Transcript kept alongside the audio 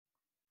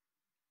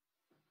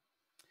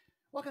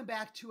Welcome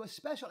back to a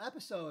special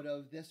episode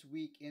of This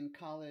Week in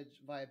College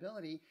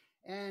Viability.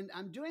 And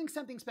I'm doing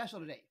something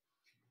special today.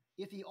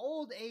 If the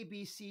old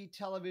ABC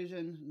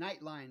television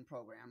Nightline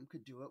program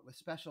could do it with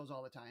specials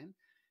all the time,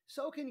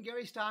 so can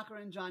Gary Stocker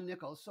and Jon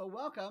Nichols. So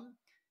welcome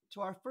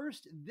to our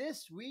first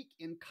This Week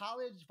in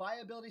College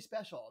Viability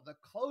special, the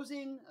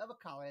closing of a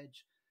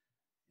college.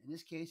 In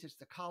this case, it's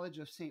the College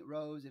of St.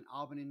 Rose in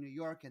Albany, New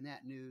York, and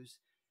that news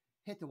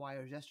hit the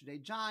wires yesterday.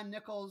 Jon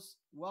Nichols,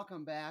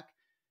 welcome back.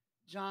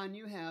 Jon,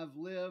 you have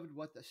lived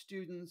what the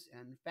students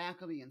and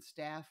faculty and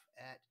staff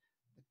at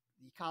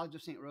the College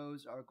of St.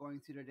 Rose are going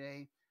through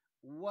today.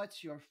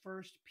 What's your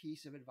first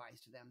piece of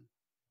advice to them?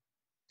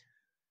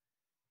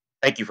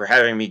 Thank you for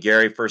having me,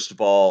 Gary. First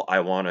of all,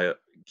 I want to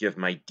give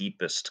my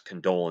deepest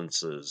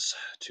condolences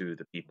to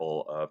the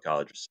people of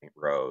College of St.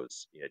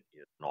 Rose. It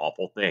is an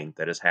awful thing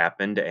that has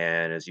happened,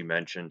 and as you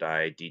mentioned,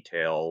 I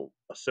detail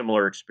a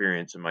similar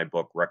experience in my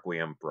book,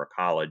 Requiem for a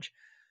College.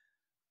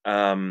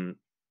 Um,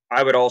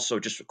 I would also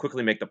just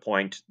quickly make the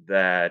point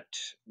that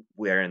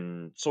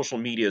when social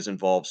media is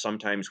involved,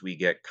 sometimes we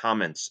get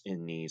comments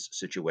in these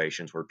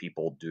situations where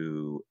people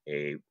do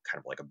a kind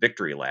of like a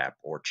victory lap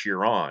or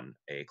cheer on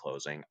a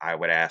closing. I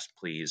would ask,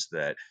 please,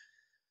 that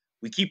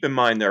we keep in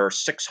mind there are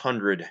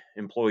 600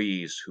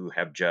 employees who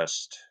have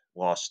just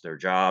lost their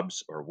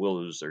jobs or will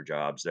lose their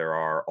jobs. There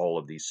are all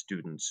of these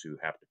students who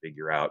have to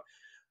figure out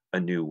a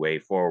new way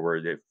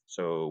forward.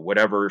 So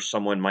whatever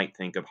someone might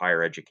think of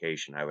higher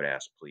education, I would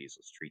ask, please,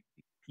 let's treat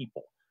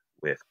people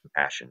with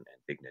compassion and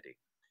dignity.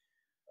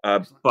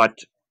 But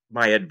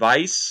my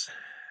advice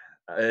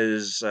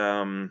is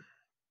there's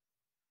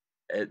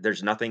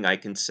nothing I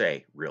can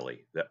say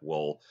really that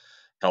will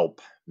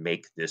help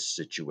make this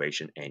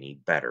situation any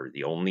better.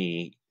 The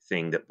only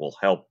thing that will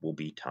help will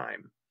be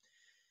time.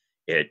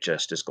 It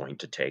just is going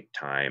to take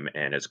time,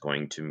 and it's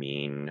going to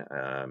mean,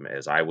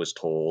 as I was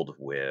told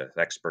with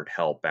expert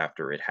help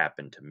after it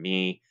happened to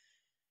me,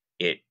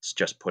 it's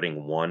just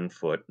putting one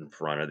foot in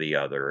front of the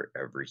other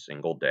every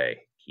single day.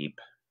 Keep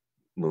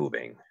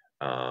moving.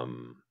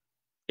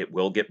 It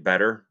will get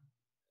better.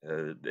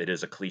 It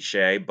is a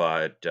cliche,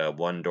 but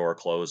one door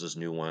closes,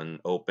 new one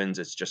opens.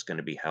 It's just going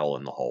to be hell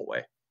in the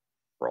hallway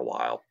for a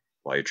while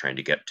you're trying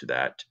to get to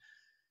that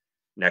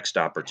next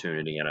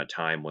opportunity in a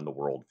time when the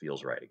world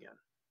feels right again.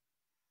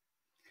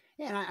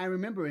 Yeah, and I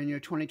remember in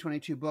your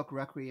 2022 book,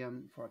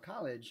 Requiem for a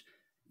College,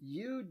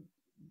 you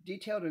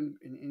detailed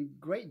in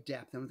great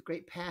depth and with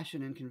great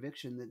passion and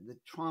conviction the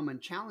trauma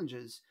and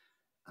challenges.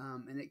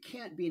 And it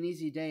can't be an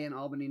easy day in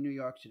Albany, New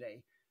York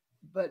today.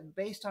 But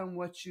based on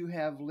what you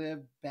have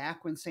lived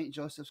back when St.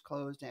 Joseph's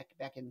closed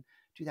back in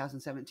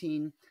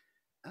 2017,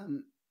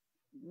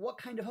 what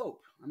kind of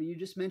hope? I mean, you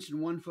just mentioned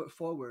one foot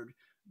forward,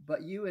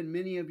 but you and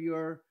many of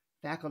your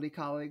faculty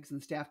colleagues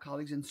and staff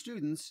colleagues and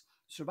students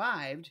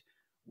survived.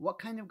 What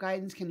kind of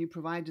guidance can you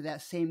provide to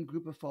that same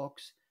group of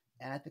folks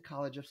at the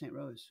College of St.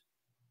 Rose?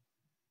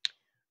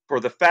 For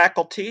the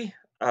faculty,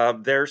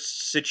 their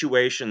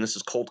situation, this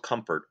is cold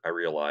comfort, I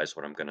realize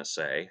what I'm going to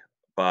say,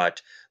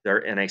 but they're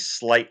in a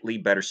slightly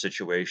better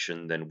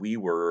situation than we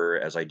were,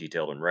 as I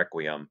detailed in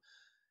Requiem,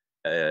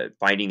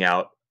 finding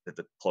out that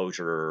the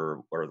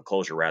closure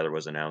rather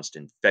was announced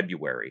in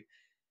February.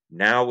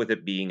 Now, with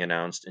it being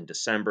announced in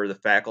December, the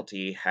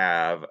faculty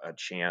have a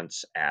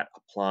chance at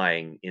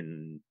applying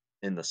in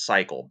the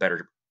cycle,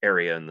 better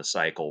area in the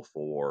cycle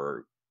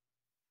for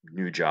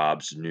new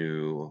jobs,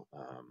 new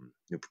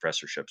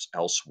professorships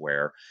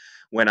elsewhere.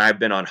 When I've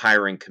been on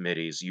hiring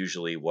committees,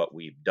 usually what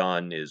we've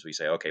done is we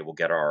say, okay, we'll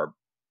get our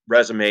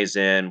resumes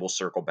in, we'll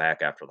circle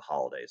back after the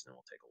holidays, and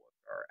we'll take a look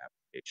at our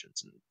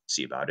applications and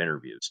see about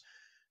interviews.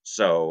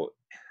 So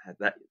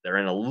that they're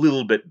in a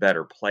little bit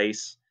better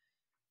place.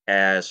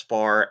 As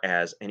far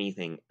as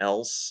anything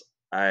else,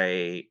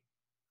 I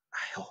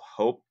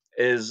hope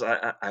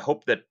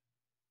that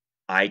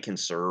I can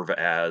serve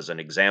as an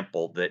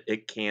example that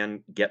it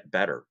can get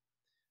better,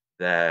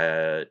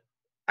 that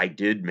I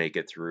did make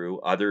it through.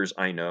 Others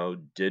I know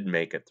did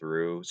make it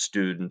through.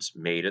 Students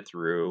made it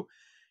through,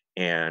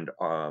 and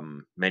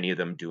many of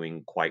them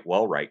doing quite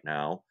well right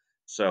now.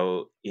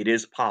 So it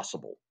is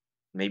possible.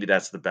 Maybe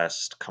that's the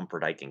best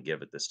comfort I can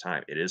give at this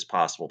time. It is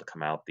possible to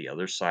come out the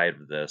other side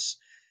of this,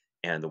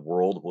 and the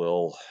world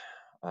will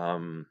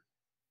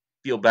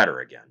feel better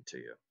again to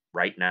you.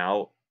 Right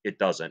now, it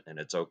doesn't, and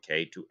it's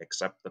okay to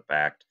accept the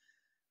fact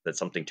that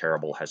something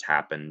terrible has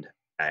happened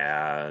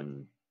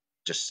and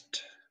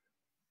just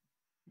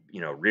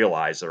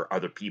realize there are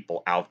other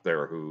people out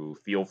there who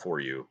feel for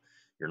you.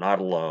 You're not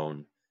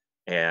alone,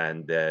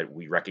 and that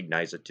we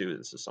recognize it too.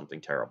 This is something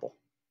terrible.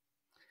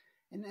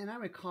 And I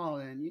recall,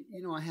 and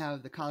I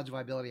have the College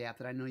Viability app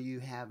that I know you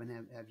have and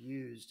have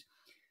used.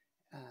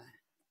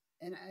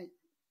 And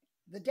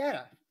the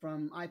data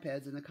from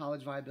iPads in the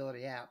College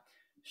Viability app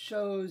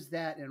shows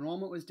that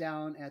enrollment was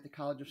down at the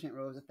College of St.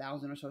 Rose,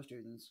 1,000 or so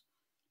students.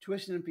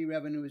 Tuition and fee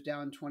revenue was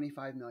down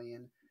 25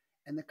 million,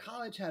 and the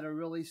college had a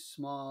really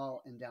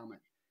small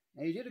endowment.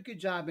 Now, you did a good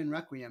job in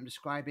Requiem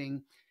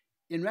describing,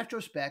 in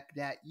retrospect,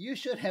 that you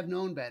should have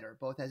known better,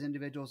 both as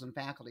individuals and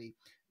faculty,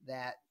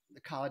 that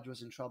the college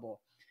was in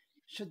trouble.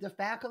 Should the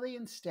faculty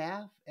and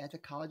staff at the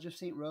College of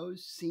St.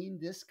 Rose seen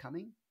this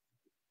coming?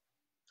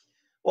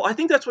 Well, I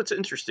think that's what's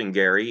interesting,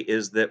 Gary,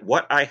 is that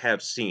what I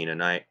have seen,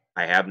 and I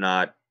have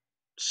not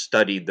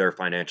studied their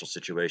financial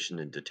situation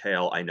in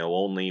detail. I know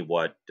only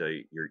what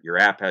your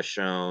app has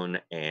shown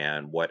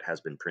and what has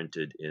been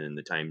printed in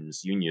the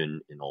Times Union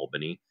in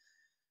Albany,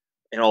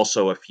 and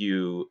also a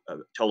few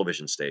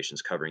television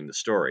stations covering the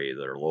story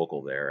that are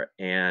local there.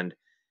 And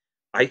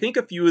I think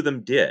a few of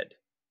them did.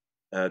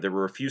 There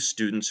were a few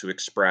students who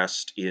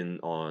expressed in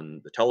on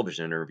the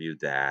television interview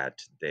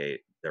that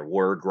there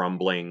were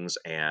grumblings,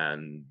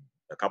 and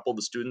a couple of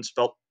the students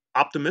felt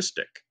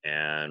optimistic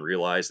and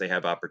realized they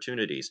have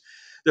opportunities.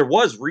 There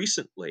was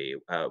recently,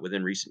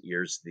 within recent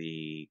years,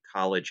 the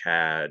college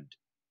had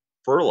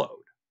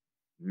furloughed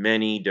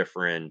many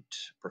different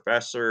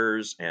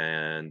professors,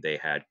 and they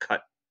had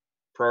cut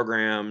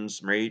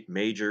programs,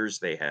 majors.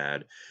 They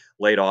had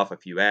laid off a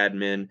few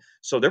admin,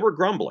 so there were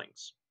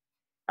grumblings.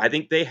 I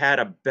think they had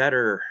a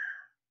better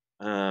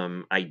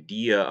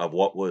idea of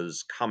what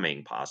was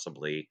coming,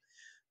 possibly,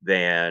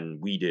 than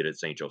we did at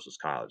St. Joseph's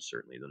College.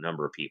 Certainly, the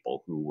number of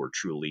people who were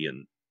truly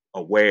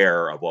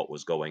aware of what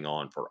was going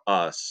on for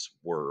us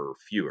were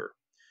fewer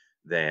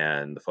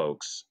than the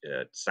folks,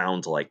 it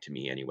sounds like to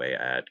me anyway,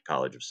 at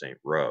College of St.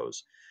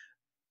 Rose.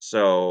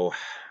 So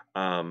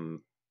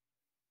um,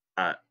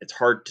 it's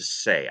hard to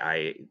say.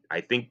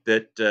 I think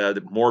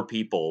that more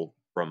people,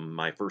 from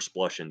my first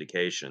blush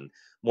indication,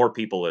 more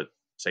people at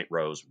St.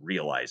 Rose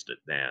realized it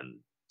than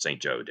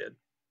St. Joe did.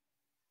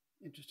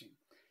 Interesting.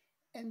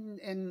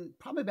 And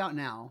probably about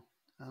now,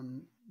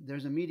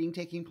 there's a meeting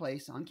taking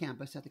place on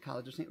campus at the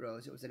College of St.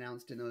 Rose. It was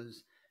announced in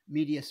those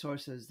media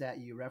sources that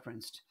you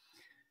referenced.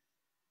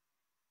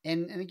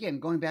 And again,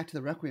 going back to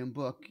the Requiem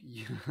book,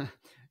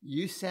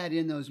 you sat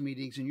in those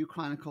meetings and you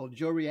chronicled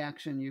your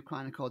reaction, you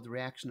chronicled the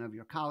reaction of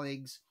your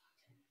colleagues.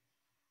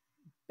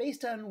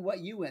 Based on what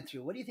you went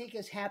through, what do you think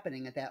is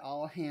happening at that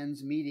all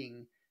hands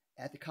meeting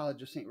at the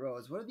College of St.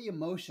 Rose? What are the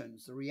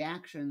emotions, the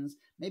reactions,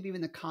 maybe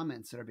even the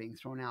comments that are being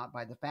thrown out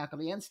by the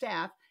faculty and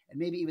staff, and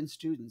maybe even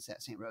students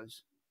at St.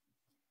 Rose?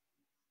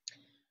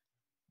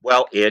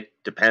 Well, it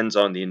depends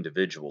on the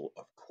individual,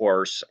 of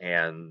course,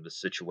 and the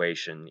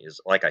situation is,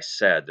 like I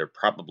said, there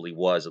probably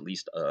was at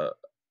least a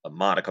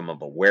modicum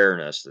of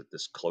awareness that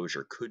this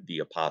closure could be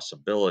a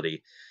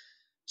possibility.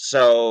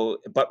 So,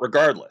 but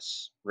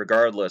regardless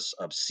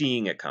of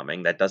seeing it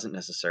coming, that doesn't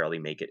necessarily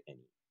make it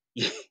any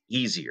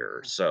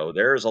easier. So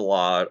there's a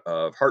lot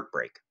of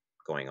heartbreak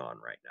going on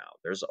right now.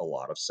 There's a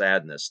lot of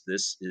sadness.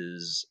 This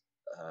is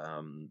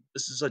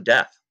a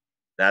death.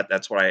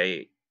 That's what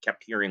I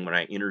kept hearing when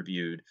I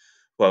interviewed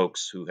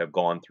folks who have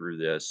gone through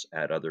this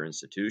at other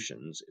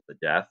institutions. It's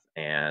a death,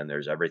 and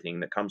there's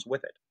everything that comes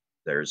with it.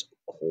 There's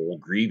a whole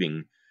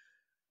grieving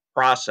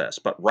process.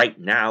 But right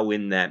now,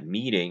 in that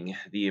meeting,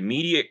 the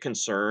immediate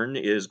concern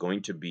is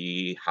going to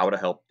be how to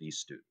help these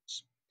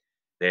students.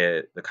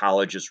 The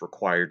college is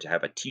required to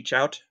have a teach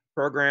out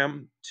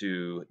program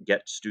to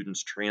get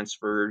students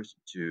transferred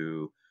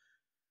to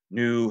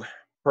new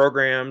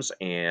programs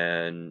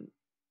and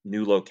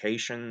new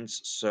locations.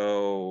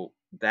 So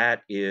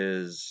that's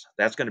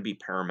going to be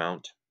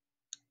paramount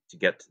to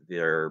get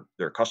their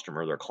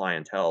customer, their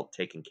clientele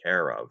taken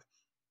care of.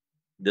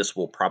 This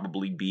will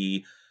probably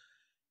be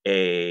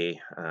to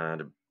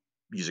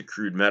use a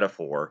crude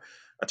metaphor,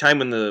 a time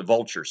when the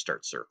vultures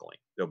start circling.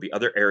 There'll be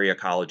other area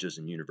colleges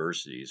and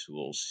universities who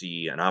will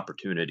see an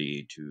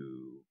opportunity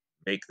to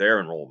make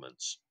their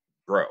enrollments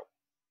grow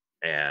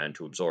and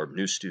to absorb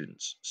new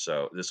students.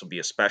 So this will be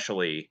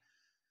especially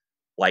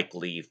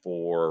likely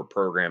for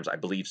programs. I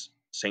believe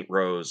St.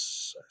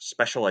 Rose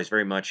specialize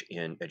very much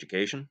in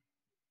education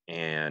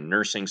and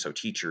nursing, so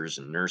teachers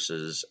and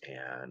nurses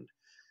and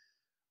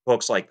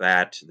folks like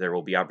that. There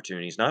will be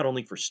opportunities not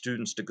only for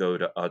students to go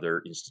to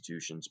other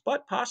institutions,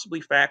 but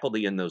possibly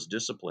faculty in those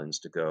disciplines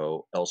to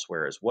go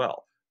elsewhere as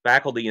well.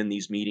 Faculty in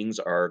these meetings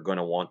are going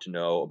to want to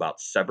know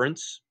about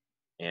severance,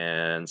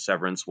 and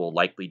severance will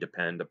likely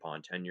depend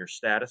upon tenure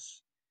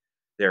status.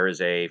 There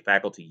is a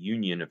faculty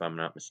union, if I'm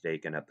not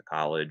mistaken, at the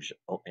college,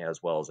 as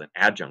well as an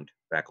adjunct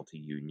faculty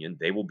union.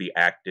 They will be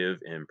active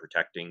in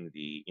protecting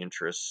the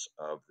interests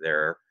of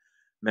their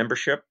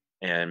membership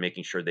and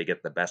making sure they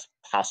get the best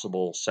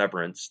possible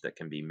severance that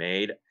can be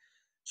made.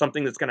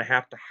 Something that's going to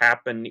have to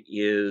happen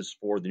is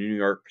for the New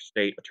York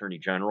State Attorney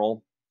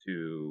General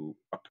to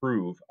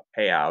approve a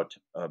payout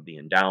of the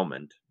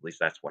endowment. At least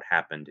that's what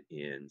happened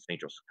in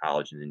St. Joseph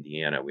College in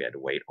Indiana. We had to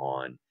wait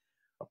on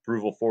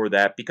approval for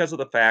that because of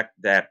the fact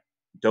that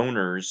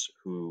donors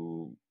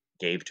who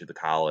gave to the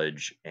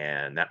college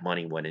and that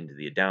money went into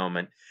the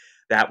endowment,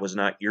 that was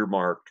not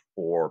earmarked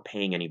for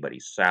paying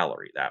anybody's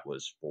salary. That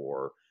was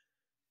for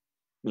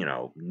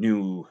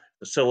new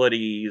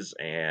facilities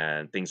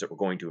and things that were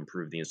going to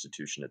improve the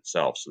institution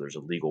itself. So there's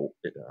a legal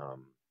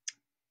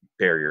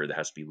barrier that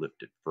has to be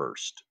lifted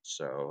first.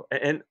 So,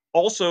 and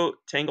also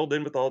tangled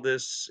in with all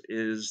this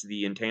is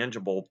the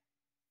intangible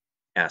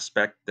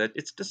aspect that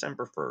it's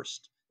December 1st.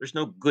 There's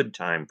no good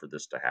time for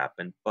this to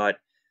happen, but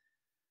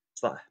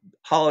it's the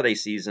holiday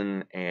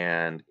season,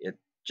 and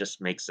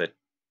just makes it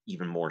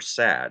even more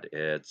sad.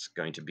 It's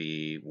going to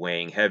be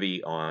weighing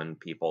heavy on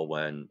people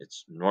when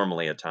it's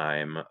normally a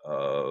time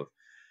of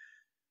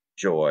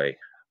joy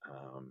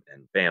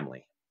and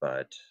family.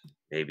 But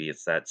maybe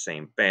it's that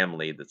same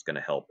family that's going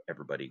to help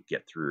everybody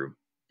get through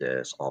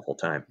this awful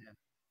time.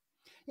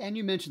 Yeah. And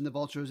you mentioned the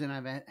vultures, and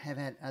have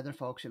had other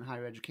folks in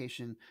higher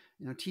education,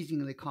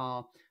 teasingly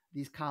call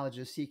these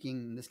colleges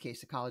seeking, in this case,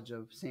 the College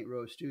of St.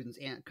 Rose students,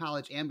 and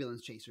college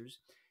ambulance chasers.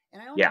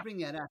 And I only Yeah, bring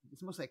that up.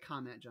 It's mostly a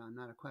comment, John,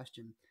 not a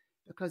question,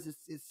 because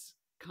it's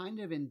kind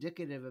of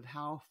indicative of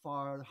how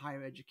far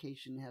higher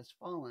education has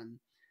fallen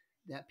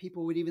that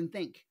people would even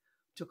think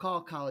to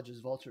call colleges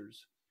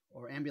vultures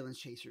or ambulance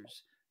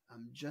chasers,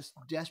 just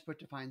desperate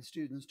to find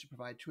students to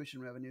provide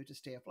tuition revenue to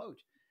stay afloat.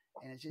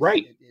 And it's just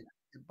right.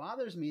 it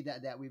bothers me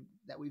that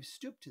we've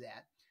stooped to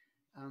that.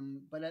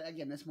 But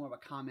again, that's more of a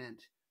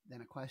comment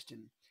than a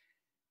question.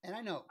 And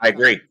I know, I John,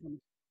 agree.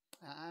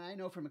 I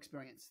know from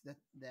experience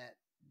that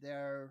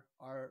there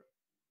are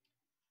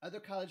other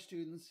college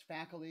students,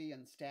 faculty,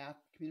 and staff,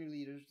 community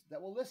leaders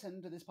that will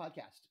listen to this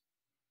podcast.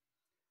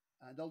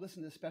 They'll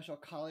listen to the special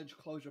college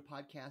closure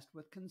podcast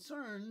with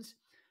concerns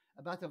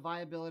about the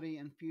viability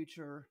and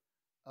future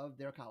of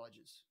their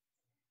colleges.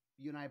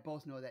 You and I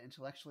both know that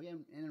intellectually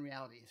and in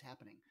reality is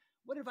happening.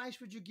 What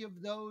advice would you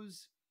give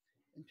those,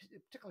 in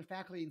particular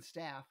faculty and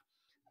staff,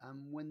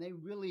 when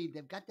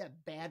they've got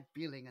that bad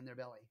feeling in their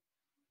belly?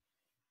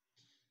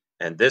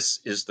 And this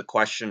is the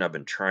question I've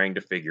been trying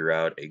to figure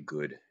out a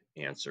good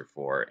answer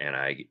for, and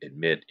I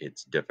admit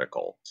it's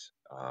difficult.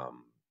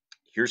 Um,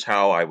 Here's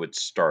how I would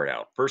start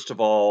out. First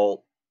of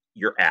all,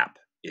 your app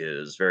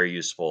is very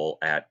useful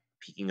at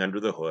peeking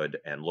under the hood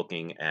and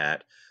looking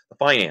at the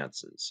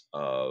finances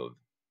of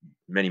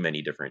many,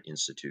 many different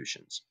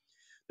institutions.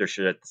 There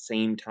should at the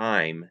same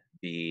time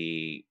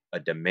be a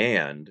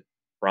demand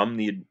from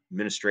the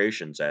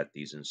administrations at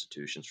these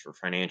institutions for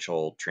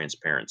financial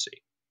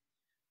transparency,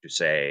 to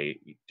say,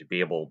 to be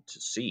able to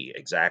see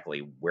exactly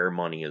where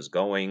money is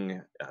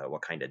going,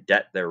 what kind of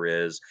debt there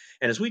is,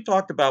 and as we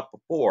talked about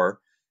before,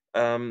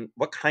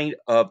 what kind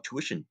of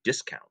tuition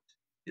discount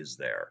is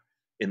there.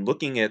 In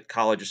looking at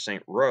College of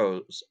St.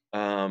 Rose,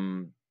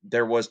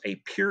 there was a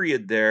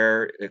period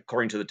there,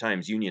 according to the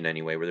Times Union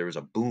anyway, where there was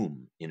a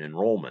boom in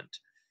enrollment.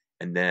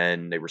 And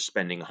then they were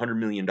spending $100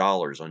 million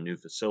on new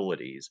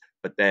facilities,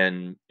 but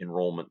then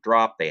enrollment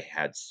dropped. They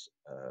had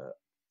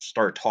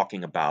started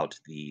talking about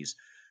these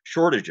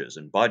shortages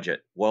and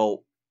budget.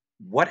 Well,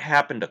 what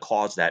happened to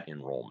cause that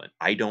enrollment?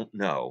 I don't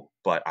know,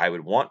 but I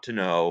would want to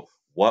know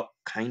what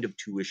kind of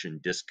tuition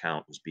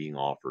discount was being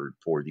offered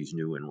for these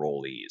new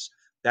enrollees.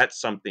 That's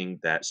something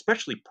that,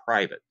 especially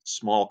private,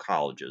 small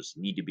colleges,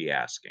 need to be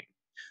asking.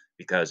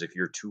 Because if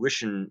your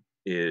tuition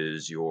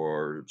is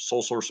your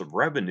sole source of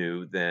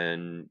revenue,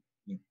 then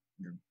you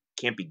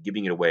can't be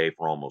giving it away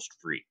for almost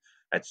free.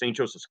 At St.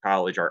 Joseph's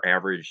College, our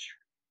average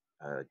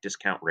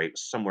discount rate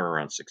was somewhere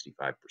around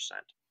 65%.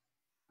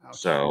 Ouch!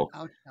 So,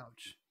 Ouch!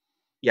 Ouch!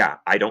 yeah,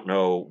 I don't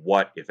know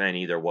what, if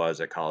any, there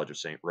was at College of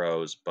St.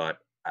 Rose, but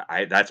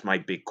that's my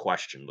big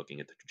question looking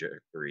at the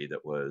trajectory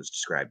that was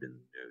described in the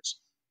news.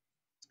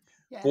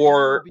 Yeah, and I will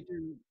For be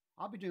doing.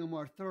 I'll be doing a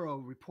more thorough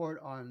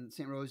report on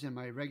St. Rose in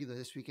my regular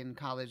This Week in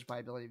College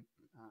Viability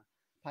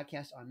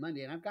podcast on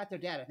Monday, and I've got their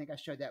data. I think I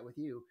shared that with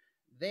you.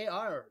 They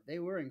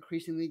were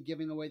increasingly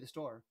giving away the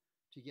store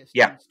to get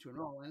Yeah, students to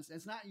enroll, and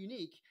it's not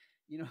unique.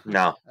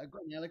 no,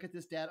 I look at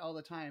this data all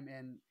the time,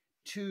 and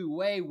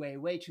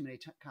way too many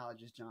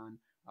colleges, John,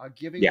 are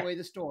giving yeah, away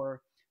the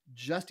store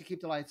just to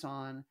keep the lights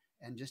on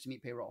and just to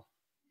meet payroll.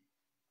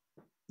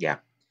 yeah.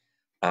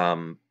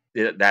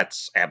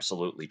 That's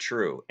absolutely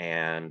true,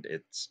 and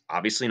it's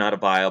obviously not a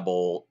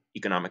viable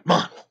economic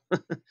model,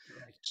 to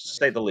Right,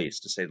 say right. the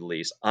least. To say the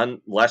least,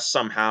 unless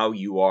somehow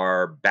you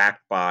are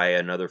backed by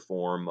another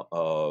form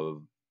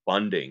of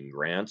funding,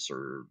 grants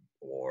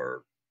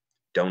or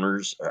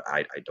donors.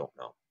 I don't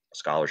know, a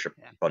scholarship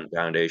Yeah, fund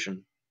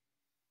foundation.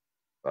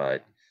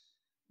 But yeah.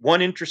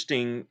 one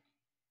interesting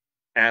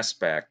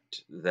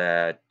aspect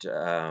that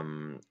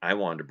I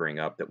wanted to bring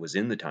up that was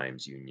in the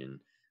Times Union,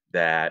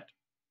 that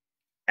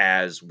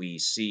as we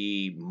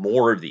see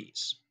more of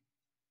these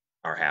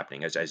are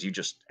happening, as you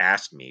just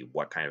asked me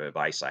what kind of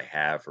advice I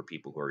have for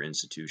people who are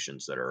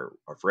institutions that are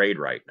afraid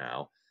right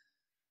now.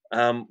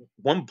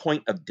 One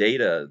point of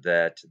data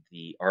that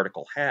the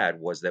article had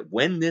was that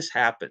when this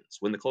happens,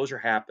 when the closure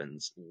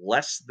happens,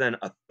 less than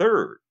a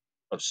third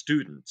of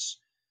students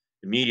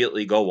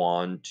immediately go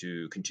on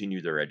to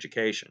continue their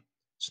education.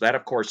 So that,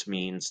 of course,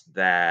 means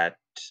that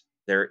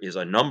there is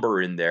a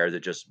number in there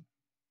that just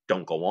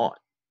don't go on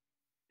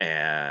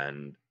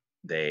and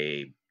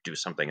they do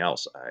something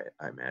else,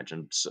 I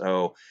imagine.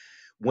 So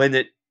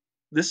when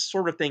this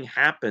sort of thing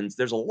happens,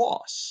 there's a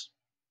loss.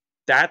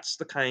 That's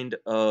the kind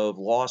of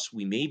loss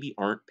we maybe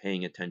aren't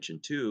paying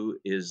attention to,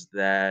 is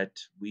that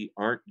we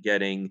aren't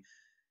getting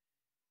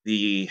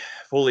the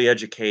fully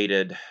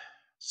educated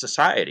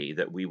society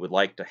that we would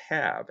like to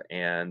have,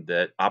 and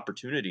that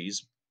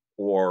opportunities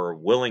or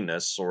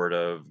willingness sort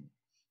of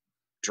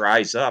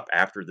dries up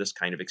after this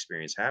kind of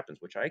experience happens,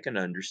 which I can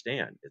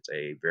understand. It's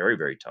a very,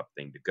 very tough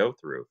thing to go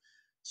through.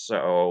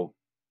 So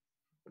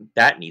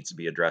that needs to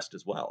be addressed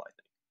as well, I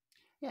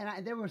think.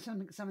 Yeah, there were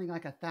something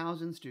like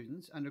 1,000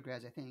 students,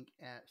 undergrads, I think,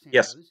 at St.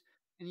 Yes. Rose,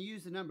 and you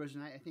used the numbers,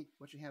 and I think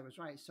what you had was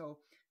right. So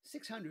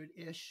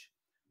 600-ish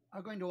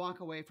are going to walk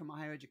away from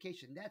higher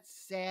education. That's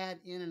sad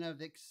in and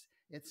of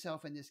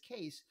itself in this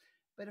case.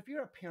 But if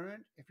you're a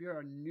parent, if you're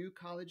a new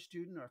college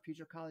student or a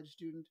future college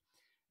student,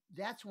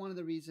 that's one of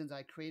the reasons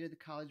I created the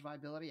College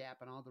Viability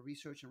app and all the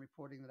research and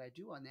reporting that I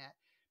do on that.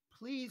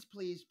 Please,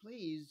 please,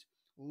 please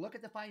look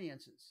at the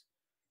finances.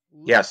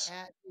 Look Yes.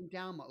 at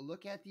endowment,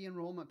 look at the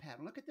enrollment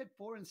pattern, look at the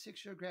 4 and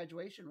 6 year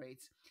graduation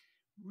rates.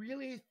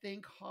 Really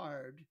think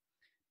hard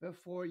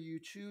before you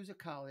choose a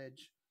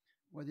college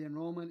where the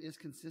enrollment is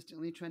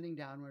consistently trending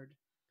downward,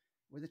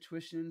 where the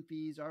tuition and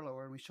fees are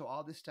lower. And we show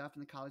all this stuff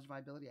in the College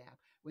Viability app.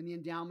 When the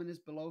endowment is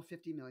below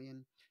 50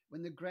 million,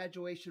 when the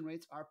graduation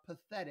rates are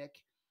pathetic.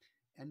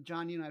 And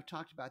John, you and I have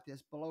talked about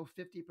this, below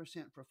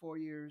 50% for 4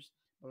 years,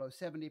 below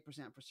 70%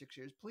 for 6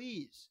 years.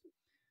 Please, to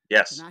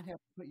Yes. not have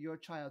to put your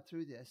child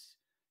through this,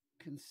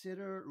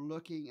 consider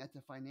looking at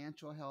the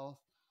financial health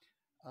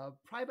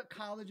of private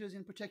colleges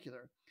in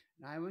particular.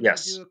 Now, I want to do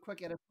Yes. a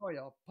quick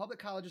editorial. Public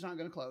colleges aren't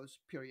going to close,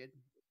 period.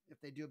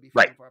 If they do, it'll be few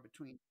Right. and far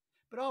between.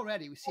 But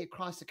already we see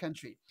across the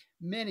country,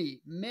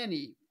 many,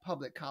 many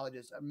public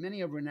colleges,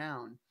 many of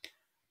renown,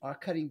 are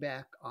cutting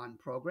back on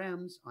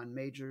programs, on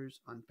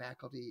majors, on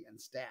faculty and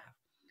staff.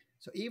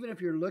 So even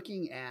if you're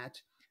looking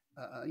at,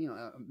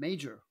 a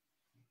major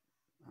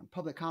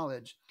public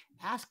college,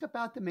 ask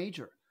about the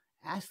major.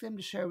 Ask them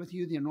to share with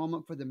you the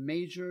enrollment for the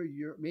major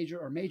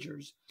or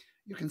majors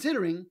you're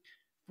considering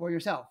for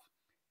yourself.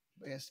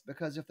 Yes,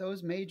 because if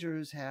those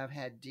majors have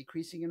had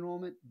decreasing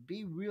enrollment,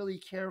 be really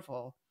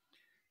careful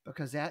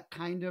because that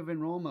kind of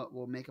enrollment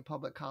will make a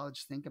public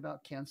college think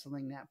about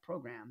canceling that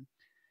program.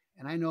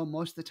 And I know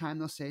most of the time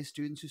they'll say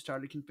students who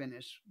started can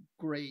finish.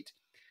 Great.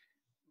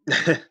 We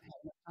haven't had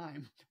enough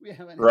time. We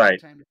haven't had enough Right.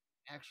 time to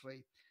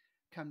actually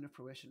come to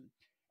fruition.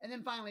 And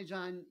then finally,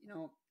 John,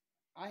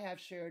 I have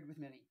shared with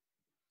many,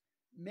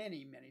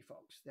 many, many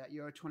folks that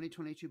your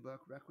 2022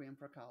 book, Requiem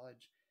for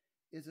College,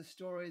 is a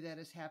story that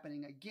is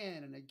happening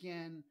again and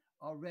again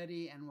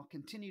already and will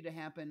continue to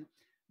happen,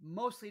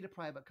 mostly to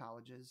private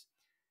colleges.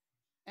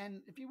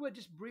 And if you would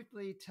just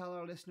briefly tell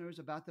our listeners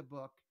about the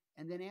book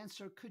and then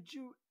answer, could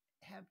you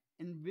have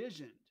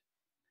envisioned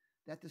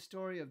that the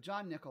story of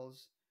Jon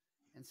Nichols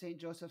and St.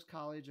 Joseph's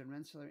College in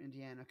Rensselaer,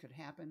 Indiana could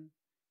happen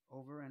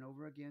over and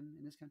over again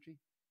in this country?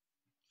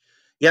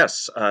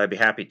 Yes, I'd be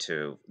happy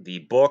to. The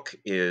book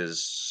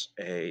is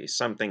a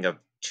something of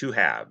two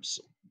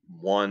halves.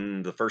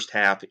 One, the first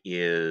half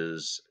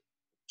is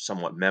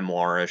somewhat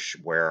memoirish,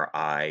 where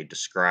I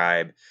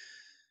describe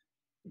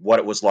what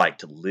it was like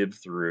to live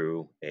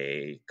through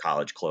a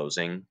college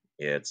closing.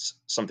 It's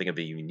something of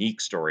a unique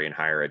story in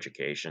higher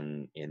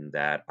education in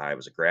that I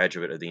was a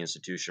graduate of the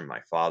institution.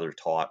 My father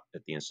taught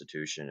at the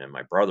institution, and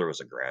my brother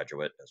was a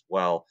graduate as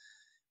well.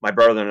 My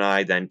brother and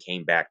I then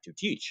came back to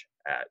teach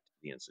at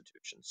the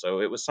institution. So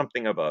it was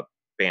something of a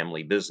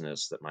family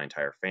business that my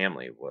entire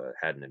family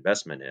had an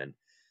investment in.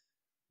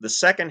 The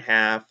second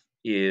half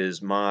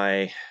is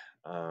my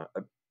uh,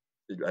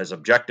 as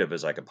objective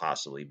as I could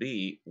possibly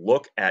be,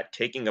 look at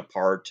taking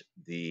apart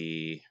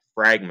the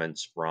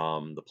fragments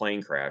from the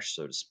plane crash,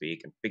 so to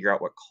speak, and figure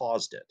out what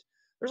caused it.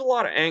 There's a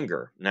lot of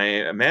anger. And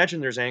I imagine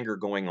there's anger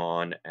going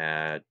on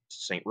at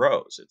St.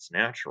 Rose. It's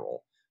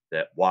natural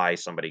that why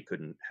somebody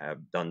couldn't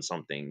have done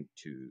something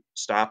to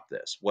stop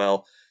this.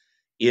 Well,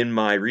 in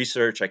my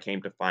research, I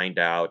came to find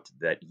out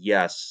that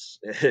yes,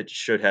 it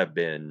should have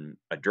been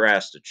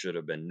addressed, it should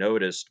have been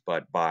noticed,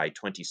 but by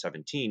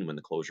 2017, when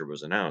the closure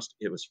was announced,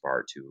 it was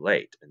far too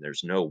late. And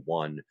there's no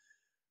one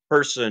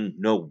person,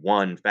 no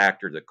one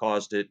factor that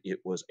caused it. It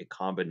was a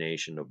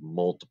combination of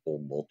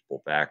multiple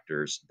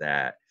factors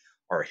that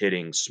are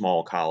hitting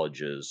small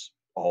colleges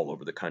all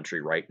over the country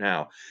right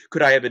now.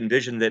 Could I have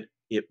envisioned that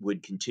it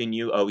would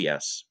continue? Oh,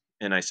 yes.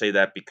 And I say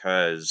that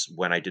because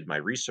when I did my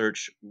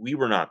research, we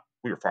were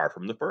far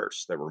from the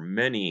first. There were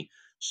many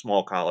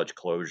small college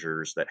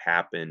closures that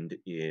happened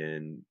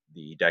in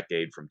the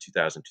decade from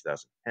 2000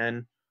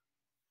 2010,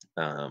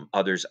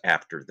 others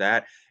after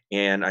that.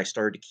 And I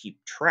started to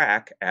keep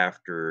track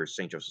after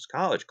St. Joseph's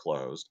College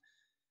closed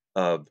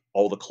of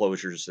all the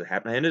closures that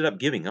happened. I ended up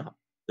giving up.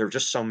 There were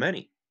just so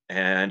many,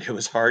 and it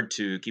was hard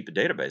to keep a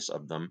database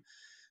of them.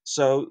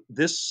 So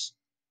this,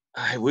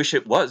 I wish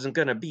it wasn't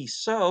going to be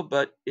so,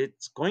 but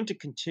it's going to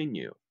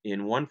continue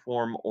in one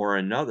form or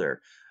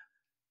another.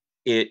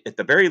 At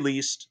the very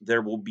least,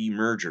 there will be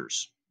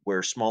mergers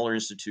where smaller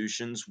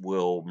institutions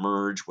will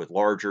merge with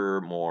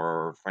larger,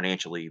 more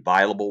financially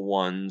viable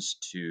ones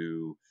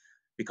to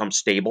become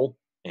stable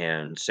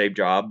and save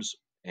jobs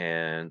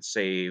and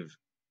save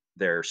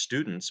their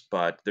students.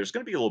 But there's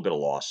going to be a little bit of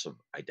loss of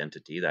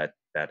identity that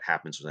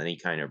happens with any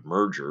kind of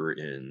merger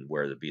in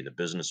whether it be the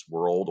business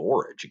world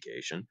or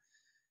education.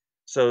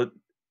 So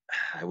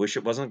I wish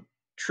it wasn't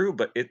true,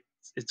 but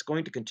it's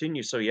going to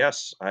continue. So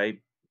yes, I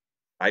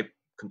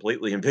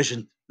completely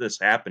envisioned this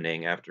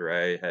happening after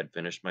I had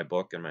finished my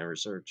book and my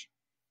research.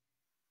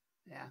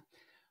 Yeah.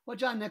 Well,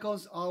 Jon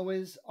Nichols,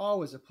 always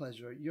a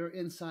pleasure. Your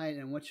insight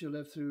and what you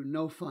lived through,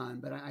 no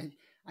fun, but I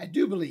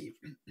do believe,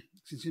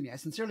 excuse me, I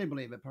sincerely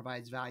believe it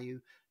provides value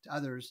to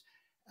others.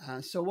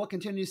 So we'll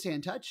continue to stay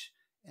in touch.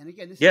 And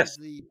again, this Yes. is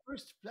the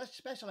first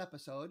special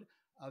episode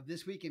of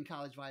This Week in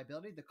College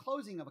Viability, the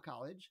closing of a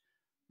college.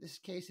 This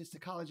case is the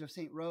College of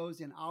St. Rose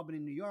in Albany,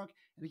 New York.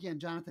 And again,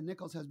 Jonathan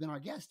Nichols has been our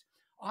guest,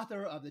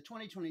 author of the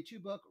 2022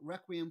 book,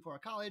 Requiem for a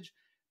College.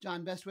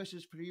 Jon, best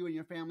wishes for you and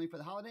your family for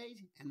the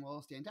holidays, and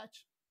we'll stay in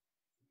touch.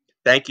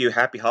 Thank you.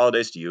 Happy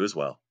holidays to you as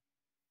well.